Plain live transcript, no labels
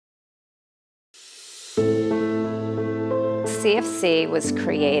CFC was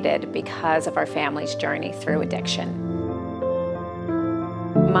created because of our family's journey through addiction.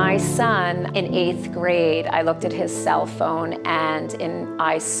 My son, in 8th grade, I looked at his cell phone and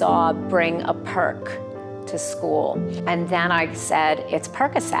I saw "bring a perk" to school. And then I said, it's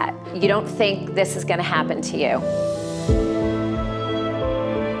Percocet. You don't think this is gonna happen to you.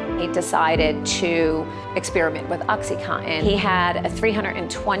 He decided to experiment with OxyContin. He had a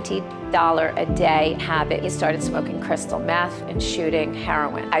 $320 a day habit. He started smoking crystal meth and shooting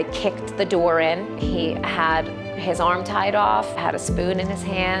heroin. I kicked the door in. He had his arm tied off, had a spoon in his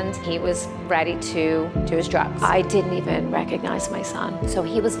hand. He was ready to do his drugs. I didn't even recognize my son. So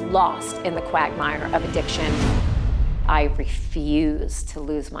he was lost in the quagmire of addiction. I refused to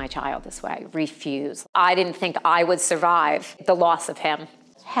lose my child this way, refused. I didn't think I would survive the loss of him.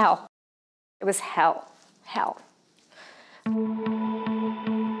 Hell. It was hell. Hell.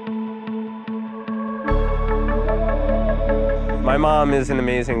 My mom is an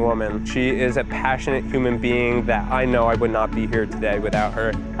amazing woman. She is a passionate human being that I know I would not be here today without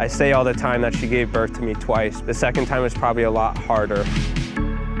her. I say all the time that she gave birth to me twice. The second time was probably a lot harder.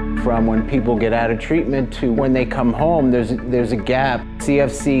 From when people get out of treatment to when they come home, there's a gap.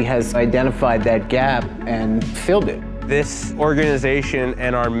 CFC has identified that gap and filled it. This organization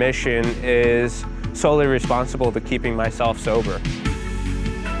and our mission is solely responsible to keeping myself sober.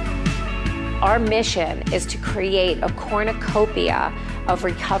 Our mission is to create a cornucopia of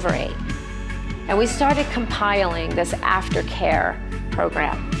recovery. And we started compiling this aftercare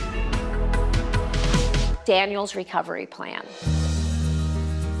program. Daniel's recovery plan.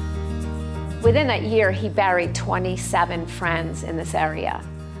 Within that year, he buried 27 friends in this area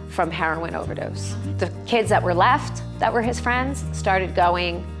from heroin overdose. The kids that were left, that were his friends, started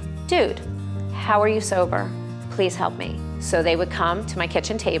going, dude, how are you sober? Please help me. So they would come to my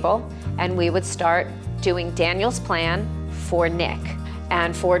kitchen table and we would start doing Daniel's plan for Nick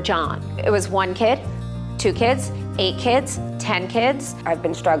and for John. It was 1 kid, 2 kids, 8 kids, 10 kids. I've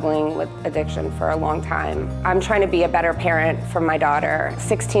been struggling with addiction for a long time. I'm trying to be a better parent for my daughter.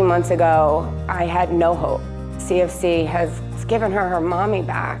 16 months ago, I had no hope. CFC has given her mommy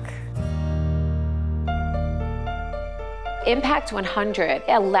back. Impact 100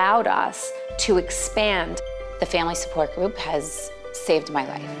 allowed us to expand. The family support group has saved my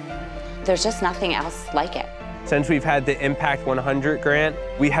life. There's just nothing else like it. Since we've had the Impact 100 grant,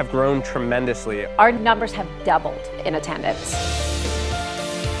 we have grown tremendously. Our numbers have doubled in attendance.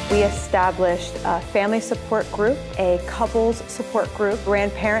 We established a family support group, a couples support group,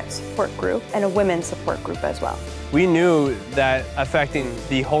 grandparent support group, and a women's support group as well. We knew that affecting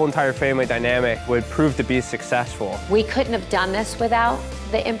the whole entire family dynamic would prove to be successful. We couldn't have done this without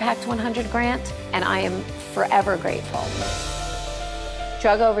the Impact 100 grant, and I am forever grateful.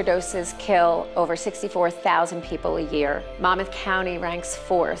 Drug overdoses kill over 64,000 people a year. Monmouth County ranks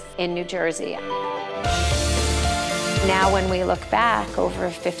 4th in New Jersey. Now when we look back, over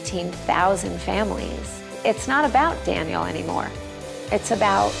 15,000 families, it's not about Daniel anymore. It's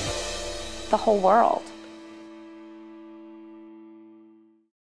about the whole world.